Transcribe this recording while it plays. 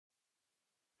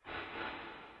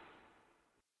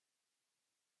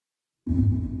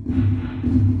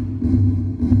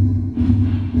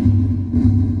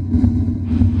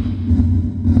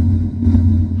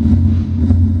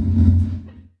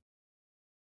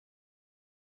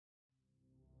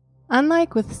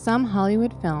Unlike with some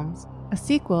Hollywood films, a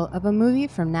sequel of a movie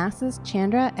from NASA's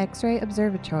Chandra X-ray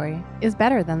Observatory is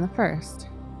better than the first.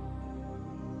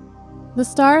 The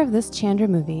star of this Chandra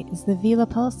movie is the Vela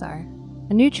Pulsar,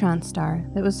 a neutron star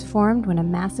that was formed when a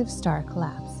massive star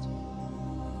collapsed.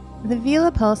 The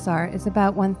Vela Pulsar is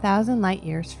about 1,000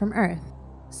 light-years from Earth,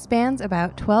 spans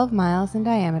about 12 miles in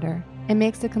diameter, and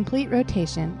makes a complete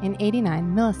rotation in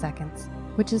 89 milliseconds,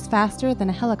 which is faster than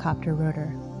a helicopter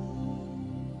rotor.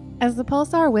 As the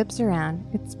pulsar whips around,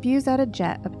 it spews out a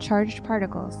jet of charged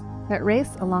particles that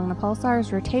race along the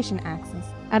pulsar's rotation axis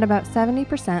at about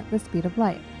 70% the speed of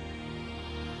light.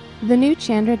 The new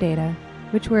Chandra data,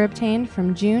 which were obtained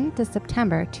from June to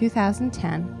September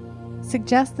 2010,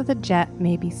 suggest that the jet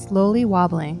may be slowly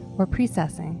wobbling or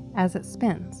precessing as it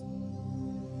spins.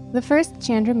 The first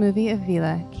Chandra movie of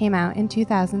Vela came out in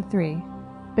 2003,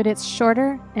 but its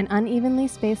shorter and unevenly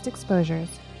spaced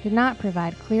exposures did not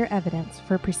provide clear evidence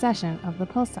for precession of the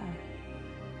pulsar.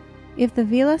 If the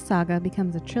Vela saga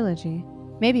becomes a trilogy,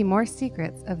 maybe more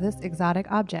secrets of this exotic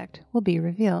object will be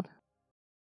revealed.